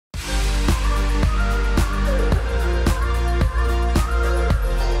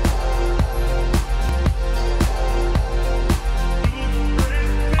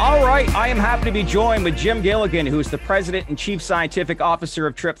right, I am happy to be joined with Jim Gilligan, who is the President and Chief Scientific Officer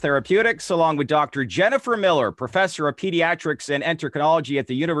of Tryp Therapeutics, along with Dr. Jennifer Miller, Professor of Pediatrics and Endocrinology at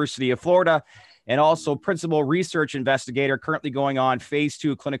the University of Florida, and also Principal Research Investigator currently going on phase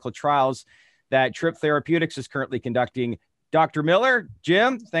 2 clinical trials that Tryp Therapeutics is currently conducting. Dr. Miller,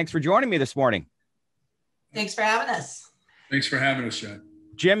 Jim, thanks for joining me this morning. Thanks for having us. Thanks for having us, Chad.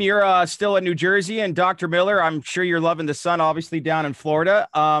 Jim, you're still in New Jersey, and Dr. Miller, I'm sure you're loving the sun, obviously, down in Florida.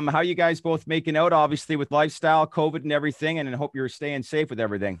 How are you guys both making out, obviously, with lifestyle, COVID and everything, and I hope you're staying safe with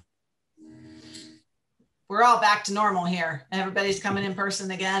everything? We're all back to normal here. Everybody's coming in person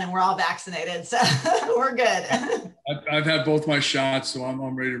again, and we're all vaccinated, so we're good. I've had both my shots, so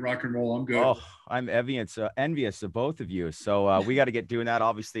I'm ready to rock and roll. I'm good. Oh, I'm envious of both of you. So we got to get doing that,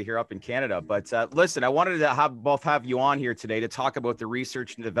 obviously, here up in Canada. But listen, I wanted to have you on here today to talk about the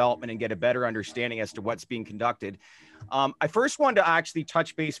research and development and get a better understanding as to what's being conducted. I first wanted to actually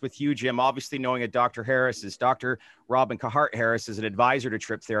touch base with you, Jim, obviously knowing that Dr. Robin Carhart-Harris is an advisor to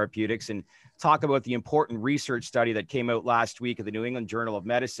Tryp Therapeutics, and talk about the important research study that came out last week of the New England Journal of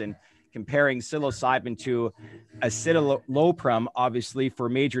Medicine comparing psilocybin to escitalopram, obviously, for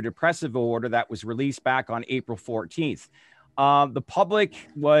major depressive disorder that was released back on April 14th. The public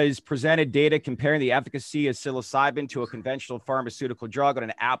was presented data comparing the efficacy of psilocybin to a conventional pharmaceutical drug on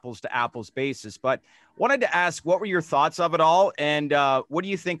an apples-to-apples basis. But wanted to ask, what were your thoughts of it all? And what do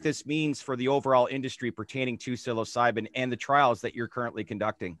you think this means for the overall industry pertaining to psilocybin and the trials that you're currently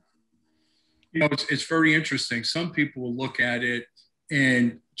conducting? You know, it's very interesting. Some people will look at it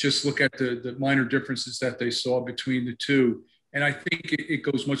and just look at the minor differences that they saw between the two. And I think it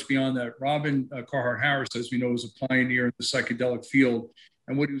goes much beyond that. Robin Carhart-Harris, as we know, is a pioneer in the psychedelic field.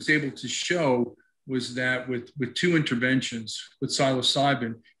 And what he was able to show was that with two interventions with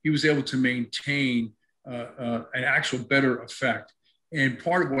psilocybin, he was able to maintain an actual better effect. And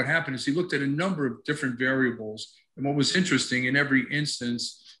part of what happened is he looked at a number of different variables. And what was interesting, in every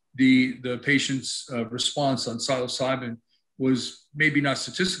instance, the patient's response on psilocybin was maybe not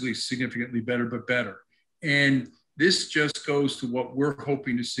statistically significantly better, but better. And this just goes to what we're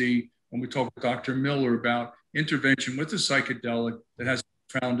hoping to see when we talk with Dr. Miller about intervention with a psychedelic that has a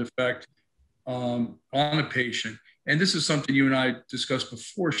profound effect on a patient. And this is something you and I discussed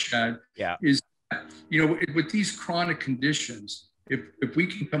before, Chad, is, you know, with these chronic conditions, if we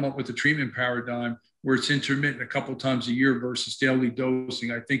can come up with a treatment paradigm where it's intermittent a couple of times a year versus daily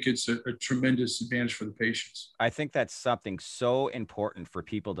dosing, I think it's a tremendous advantage for the patients. I think that's something so important for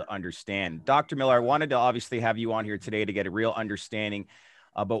people to understand. Dr. Miller, I wanted to obviously have you on here today to get a real understanding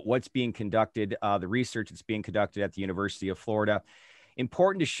about what's being conducted, the research that's being conducted at the University of Florida.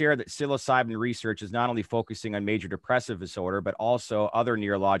 Important to share that psilocybin research is not only focusing on major depressive disorder, but also other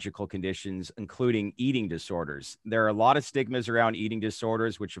neurological conditions, including eating disorders. There are a lot of stigmas around eating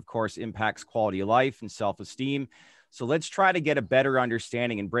disorders, which of course impacts quality of life and self-esteem. So let's try to get a better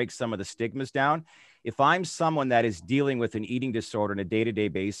understanding and break some of the stigmas down. If I'm someone that is dealing with an eating disorder on a day-to-day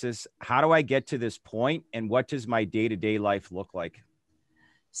basis, how do I get to this point, and what does my day-to-day life look like?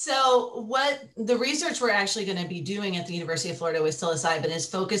 So what the research we're actually going to be doing at the University of Florida with psilocybin is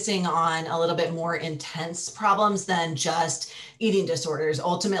focusing on a little bit more intense problems than just eating disorders.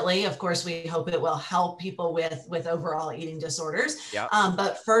 Ultimately, of course, we hope it will help people with overall eating disorders. Yep.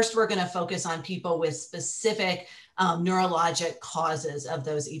 But first, we're going to focus on people with specific neurologic causes of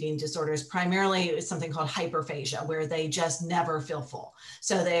those eating disorders. Primarily, it's something called hyperphagia, where they just never feel full.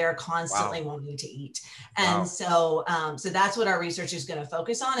 So they are constantly wanting to eat. And so that's what our research is going to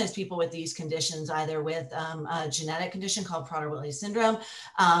focus on, is people with these conditions, either with a genetic condition called Prader-Willi syndrome,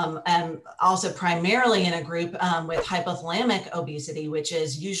 and also primarily in a group with hypothalamic obesity, which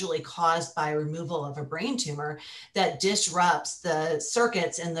is usually caused by removal of a brain tumor that disrupts the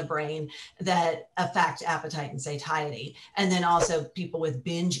circuits in the brain that affect appetite and satiety. And then also people with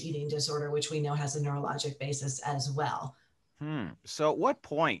binge eating disorder, which we know has a neurologic basis as well. So at what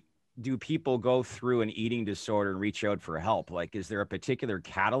point do people go through an eating disorder and reach out for help? Like, is there a particular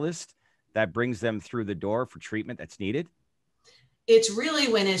catalyst that brings them through the door for treatment that's needed? It's really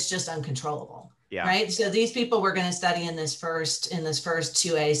when it's just uncontrollable. Yeah. Right. So these people we're going to study in this first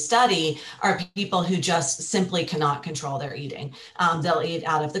 2A study are people who just simply cannot control their eating. They'll eat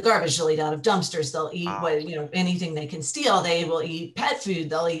out of the garbage. They'll eat out of dumpsters. They'll eat anything they can steal. They will eat pet food.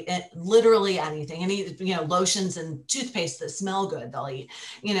 They'll eat literally anything. Any lotions and toothpaste that smell good. They'll eat.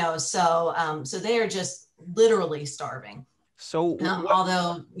 So they are just literally starving. So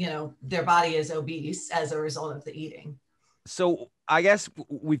although their body is obese as a result of the eating. So I guess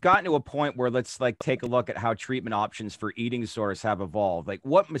we've gotten to a point where let's take a look at how treatment options for eating disorders have evolved. Like,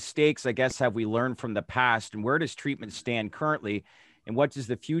 what mistakes, I guess, have we learned from the past, and where does treatment stand currently? and what does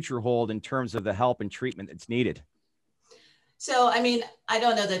the future hold in terms of the help and treatment that's needed? So, I mean, I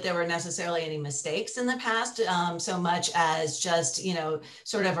don't know that there were necessarily any mistakes in the past, so much as just,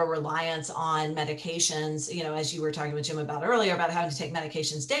 sort of a reliance on medications, as you were talking with Jim about earlier, about having to take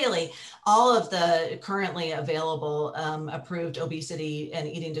medications daily. All of the currently available approved obesity and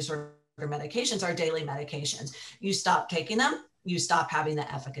eating disorder medications are daily medications. You stop taking them, you stop having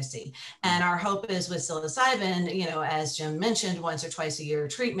the efficacy. And our hope is with psilocybin, as Jim mentioned, once or twice a year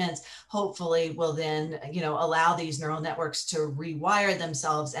treatments, hopefully will then, allow these neural networks to rewire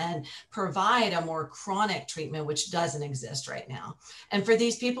themselves and provide a more chronic treatment, which doesn't exist right now. And for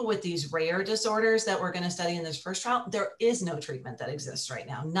these people with these rare disorders that we're going to study in this first trial, there is no treatment that exists right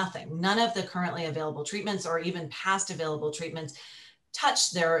now. Nothing. None of the currently available treatments or even past available treatments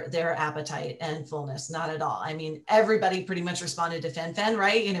touch their appetite and fullness, not at all. I mean, everybody pretty much responded to fen-phen,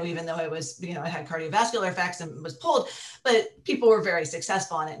 right? Even though it was, it had cardiovascular effects and was pulled, but people were very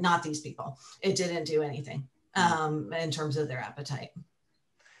successful on it, not these people. It didn't do anything in terms of their appetite.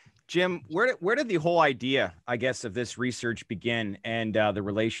 Jim, where did the whole idea, I guess, of this research begin, and the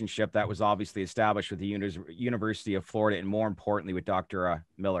relationship that was obviously established with the University of Florida, and more importantly with Dr.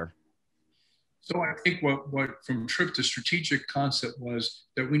 Miller? So I think what from Tryp, the strategic concept was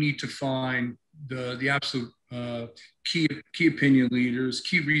that we need to find the absolute key opinion leaders,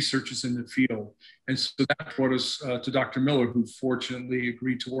 key researchers in the field. And so that brought us to Dr. Miller, who fortunately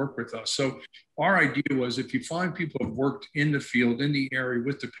agreed to work with us. So our idea was, if you find people who have worked in the field, in the area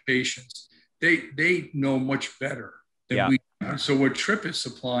with the patients, they know much better than we do. So what Tryp is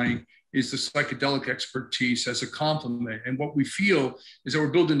supplying is the psychedelic expertise as a complement. And what we feel is that we're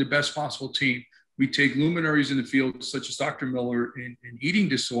building the best possible team. We take luminaries in the field, such as Dr. Miller in eating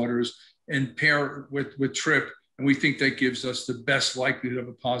disorders, and pair with Tryp, and we think that gives us the best likelihood of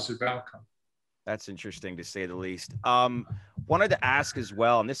a positive outcome. That's interesting, to say the least. Wanted to ask as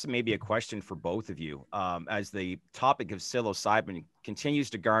well, and this may be a question for both of you, as the topic of psilocybin continues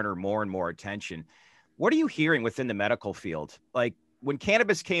to garner more and more attention, what are you hearing within the medical field? Like, when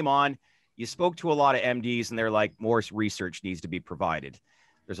cannabis came on, you spoke to a lot of MDs and they're like, more research needs to be provided.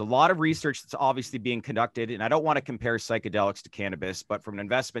 There's a lot of research that's obviously being conducted, and I don't want to compare psychedelics to cannabis, but from an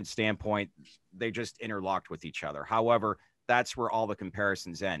investment standpoint, they just interlocked with each other. However, that's where all the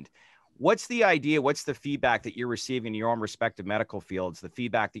comparisons end. What's the idea? What's the feedback that you're receiving in your own respective medical fields, the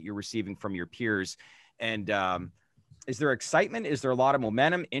feedback that you're receiving from your peers? And is there excitement? Is there a lot of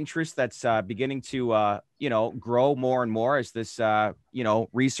momentum, interest that's beginning to, grow more and more as this,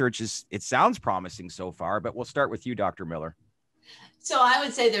 research it sounds promising so far, but we'll start with you, Dr. Miller. So I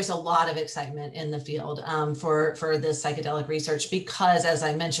would say there's a lot of excitement in the field for this psychedelic research, because, as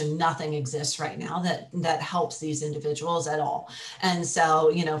I mentioned, nothing exists right now that helps these individuals at all. And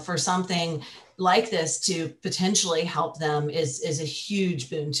so, for something like this to potentially help them is a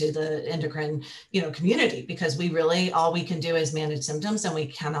huge boon to the endocrine, community, because all we can do is manage symptoms, and we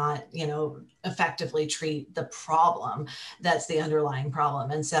cannot, effectively treat the problem that's the underlying problem.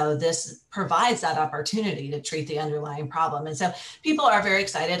 And so this provides that opportunity to treat the underlying problem. And so people are very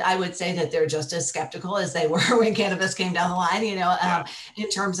excited. I would say that they're just as skeptical as they were when cannabis came down the line, in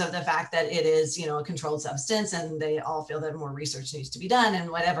terms of the fact that it is, a controlled substance, and they all feel that more research needs to be done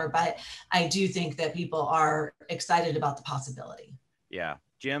and whatever. But I do think that people are excited about the possibility. Yeah.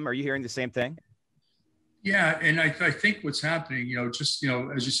 Jim, are you hearing the same thing? Yeah, and I think what's happening,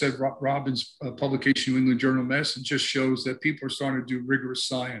 as you said, Robin's publication, New England Journal of Medicine, just shows that people are starting to do rigorous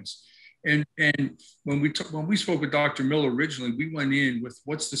science. And when we spoke with Dr. Miller originally, we went in with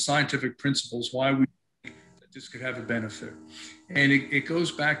what's the scientific principles, why we think that this could have a benefit. And it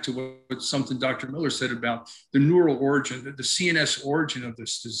goes back to what something Dr. Miller said about the neural origin, the CNS origin of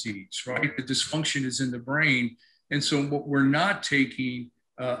this disease, right? The dysfunction is in the brain. And so what we're not taking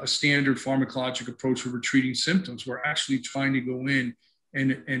a standard pharmacologic approach where we're treating symptoms. We're actually trying to go in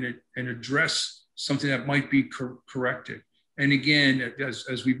and address something that might be corrected. And again,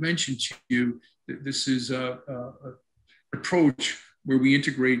 as we've mentioned to you, this is an approach where we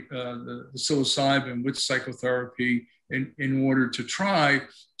integrate the psilocybin with psychotherapy in order to try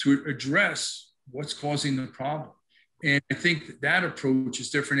to address what's causing the problem. And I think that approach is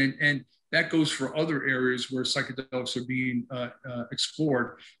different. And that goes for other areas where psychedelics are being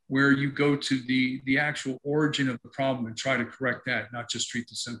explored, where you go to the actual origin of the problem and try to correct that, not just treat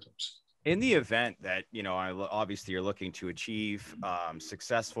the symptoms. In the event that, obviously you're looking to achieve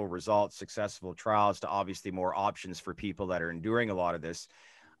successful results, successful trials, to obviously more options for people that are enduring a lot of this,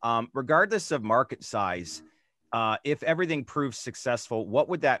 regardless of market size, if everything proves successful, what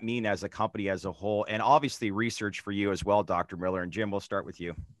would that mean as a company as a whole? And obviously research for you as well, Dr. Miller. And Jim, we'll start with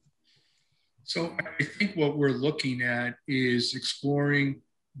you. So I think what we're looking at is exploring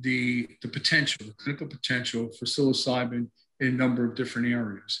the potential, the clinical potential for psilocybin in a number of different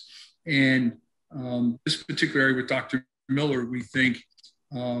areas. And this particular area with Dr. Miller, we think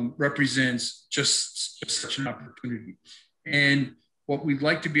represents just such an opportunity. And what we'd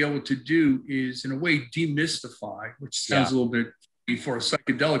like to be able to do is, in a way, demystify, which sounds a little bit for a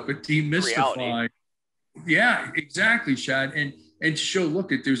psychedelic, but demystify. Reality. Yeah, exactly, Shad. And to show,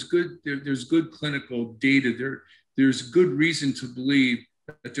 look, there's good clinical data. There's good reason to believe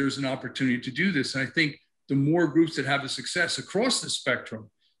that there's an opportunity to do this. And I think the more groups that have a success across the spectrum,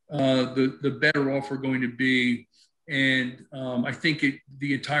 the better off we're going to be. And I think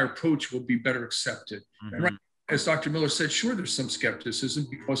the entire approach will be better accepted. Mm-hmm. And right, as Dr. Miller said, sure, there's some skepticism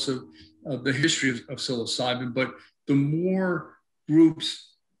because of the history of psilocybin, but the more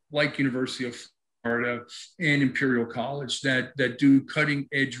groups like University of Florida and Imperial College that do cutting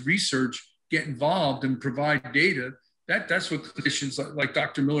edge research get involved and provide data, that's what clinicians like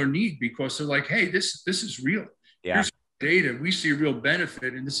Dr. Miller need, because they're like, hey, this is real. Yeah. Here's data. We see a real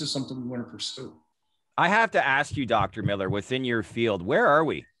benefit, and this is something we want to pursue. I have to ask you, Dr. Miller, within your field, where are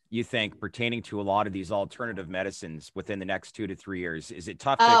we, you think, pertaining to a lot of these alternative medicines within the next 2 to 3 years? Is it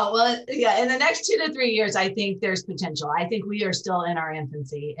tough? Well, yeah, in the next 2 to 3 years, I think there's potential. I think we are still in our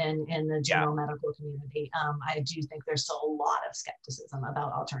infancy in the general medical community. I do think there's still a lot of skepticism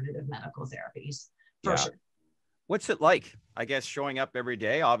about alternative medical therapies, for sure. What's it like, I guess, showing up every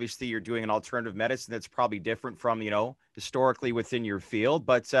day? Obviously, you're doing an alternative medicine that's probably different from, historically within your field,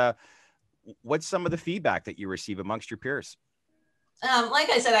 but what's some of the feedback that you receive amongst your peers? Like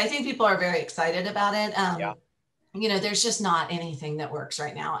I said, I think people are very excited about it. There's just not anything that works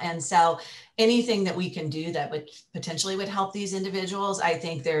right now. And so anything that we can do that would potentially help these individuals, I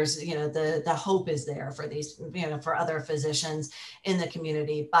think there's, the hope is there for these, for other physicians in the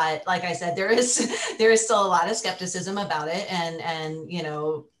community. But like I said, there is still a lot of skepticism about it. And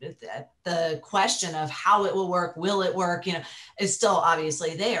the question of how it will work, will it work, is still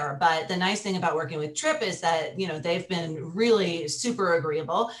obviously there. But the nice thing about working with Tryp is that, they've been really super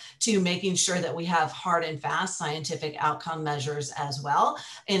agreeable to making sure that we have hard and fast scientific outcome measures as well,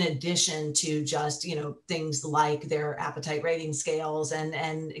 in addition to just, things like their appetite rating scales and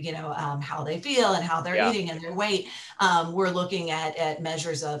how they feel and how they're eating and their weight. We're looking at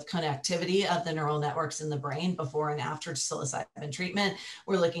measures of connectivity of the neural networks in the brain before and after psilocybin treatment.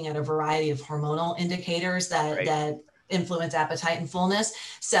 We're looking at a variety of hormonal indicators that influence appetite and fullness.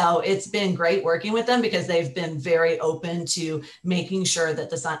 So it's been great working with them because they've been very open to making sure that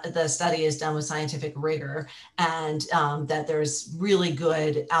the study is done with scientific rigor and that there's really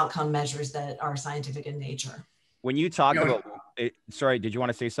good outcome measures that are scientific in nature. When you talk about it, sorry, did you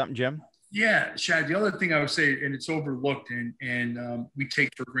want to say something, Jim? Yeah, Shad, the other thing I would say, and it's overlooked and we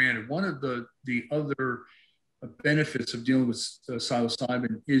take for granted, one of the other benefits of dealing with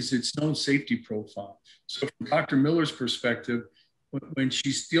psilocybin is its known safety profile. So from Dr. Miller's perspective, when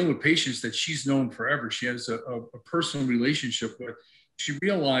she's dealing with patients that she's known forever, she has a personal relationship with, she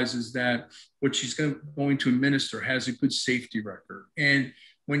realizes that what she's going to administer has a good safety record. And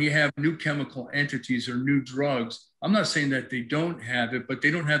when you have new chemical entities or new drugs, I'm not saying that they don't have it, but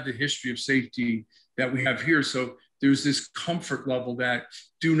they don't have the history of safety that we have here. So there's this comfort level that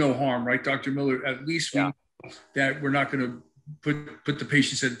do no harm, right, Dr. Miller? At least we that we're not going to put the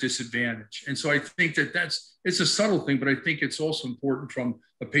patients at a disadvantage. And so I think it's a subtle thing, but I think it's also important from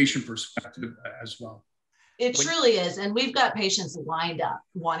a patient perspective as well. It truly is. And we've got patients lined up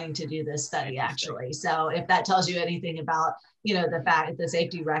wanting to do this study, actually. So if that tells you anything about, the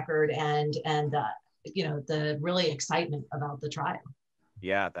safety record and the really excitement about the trial.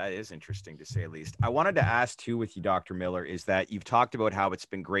 Yeah, that is interesting to say at least. I wanted to ask too with you, Dr. Miller, is that you've talked about how it's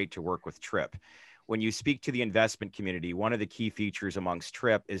been great to work with Tryp. When you speak to the investment community, one of the key features amongst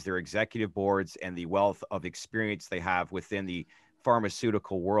Tryp is their executive boards and the wealth of experience they have within the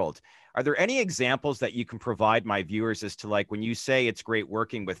pharmaceutical world. Are there any examples that you can provide my viewers as to, like, when you say it's great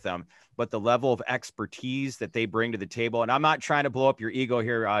working with them, but the level of expertise that they bring to the table? And I'm not trying to blow up your ego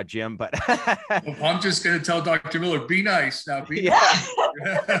here, Jim, but I'm just going to tell Dr. Miller, be nice now. Be nice.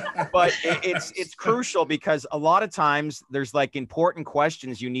 But it's crucial because a lot of times there's like important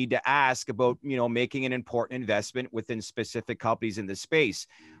questions you need to ask about, making an important investment within specific companies in the space.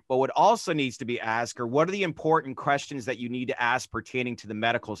 But what also needs to be asked are, what are the important questions that you need to ask pertaining to the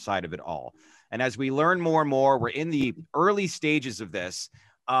medical side of it all? And as we learn more and more, we're in the early stages of this.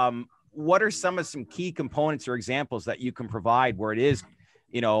 What are some key components or examples that you can provide where it is,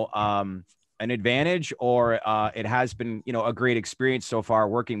 an advantage, or it has been, a great experience so far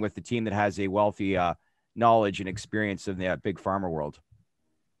working with the team that has a wealthy knowledge and experience in the big pharma world?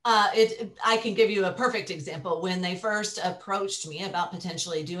 I can give you a perfect example. When they first approached me about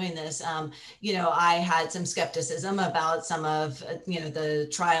potentially doing this, I had some skepticism about some of, the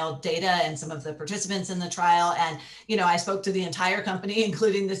trial data and some of the participants in the trial. And, I spoke to the entire company,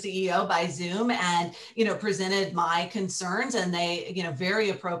 including the CEO, by Zoom, and, presented my concerns, and they, very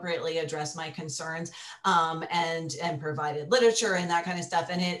appropriately addressed my concerns, and provided literature and that kind of stuff.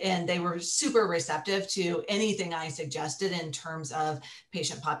 And they were super receptive to anything I suggested in terms of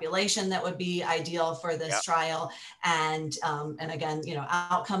patient population that would be ideal for this trial, and again,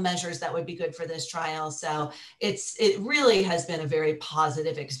 outcome measures that would be good for this trial. So it really has been a very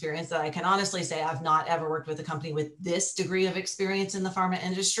positive experience that I can honestly say I've not ever worked with a company with this degree of experience in the pharma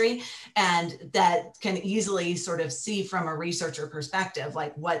industry, and that can easily sort of see from a researcher perspective,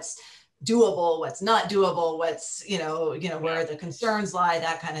 like what's doable, what's not doable, what's, where the concerns lie,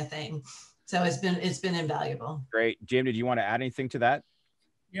 that kind of thing. So it's been invaluable. Great. Jim, did you want to add anything to that?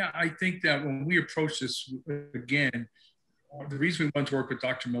 Yeah, I think that when we approach this again, the reason we want to work with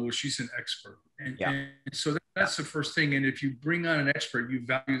Dr. Miller, she's an expert. And so that's the first thing. And if you bring on an expert, you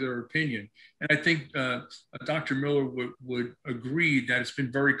value their opinion. And I think Dr. Miller would agree that it's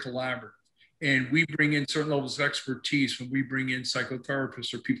been very collaborative. And we bring in certain levels of expertise when we bring in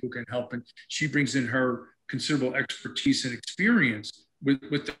psychotherapists or people who can help. And she brings in her considerable expertise and experience with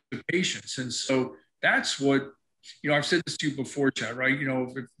the patients. And so that's what, I've said this to you before, Chad, right?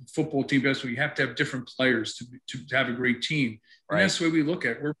 Football team, basketball, you have to have different players to have a great team. And that's the way we look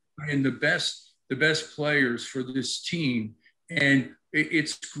at it. We're bringing the best players for this team. And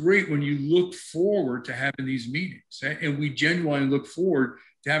it's great when you look forward to having these meetings. And we genuinely look forward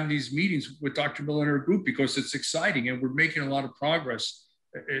to having these meetings with Dr. Miller and her group, because it's exciting and we're making a lot of progress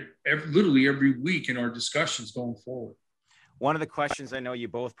literally every week in our discussions going forward. One of the questions I know you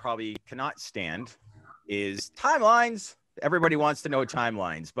both probably cannot stand is timelines. Everybody wants to know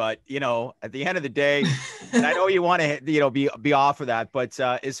timelines, but at the end of the day, and I know you want to, be off of that, but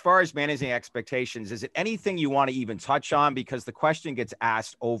as far as managing expectations, is it anything you want to even touch on? Because the question gets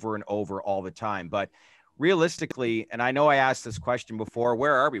asked over and over all the time, but realistically, and I know I asked this question before,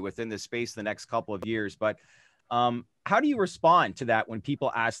 where are we within this space the next couple of years? But how do you respond to that when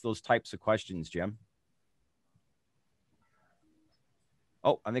people ask those types of questions, Jim?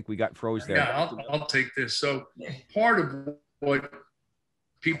 Oh, I think we got froze there. Yeah, I'll take this. So part of what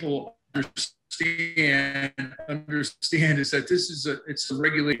people understand is that it's a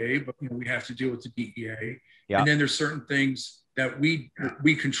regulated, but we have to deal with the DEA. Yeah. And then there's certain things that we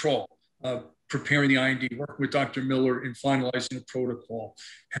control. Preparing the IND, working with Dr. Miller in finalizing the protocol,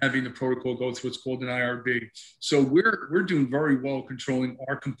 having the protocol go through what's called an IRB. So we're doing very well controlling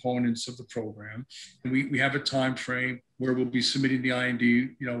our components of the program. And we have a time frame where we'll be submitting the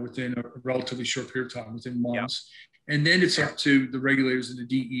IND, within a relatively short period of time, within months. Yeah. And then it's up to the regulators and the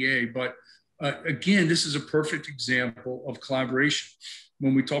DEA. But again, this is a perfect example of collaboration.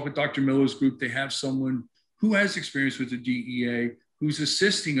 When we talk with Dr. Miller's group, they have someone who has experience with the DEA, who's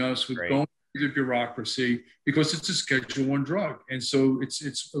assisting us with going the bureaucracy, because it's a Schedule I drug. And so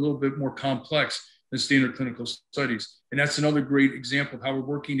it's a little bit more complex than standard clinical studies. And that's another great example of how we're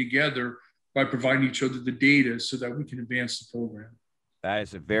working together by providing each other the data so that we can advance the program. That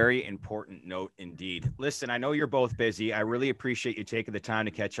is a very important note indeed. Listen, I know you're both busy. I really appreciate you taking the time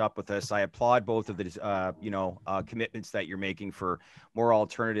to catch up with us. I applaud both of the, commitments that you're making for more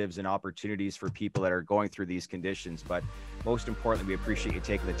alternatives and opportunities for people that are going through these conditions. But most importantly, we appreciate you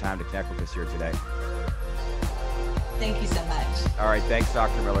taking the time to connect with us here today. Thank you so much. All right. Thanks,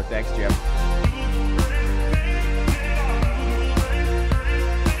 Dr. Miller. Thanks, Jim.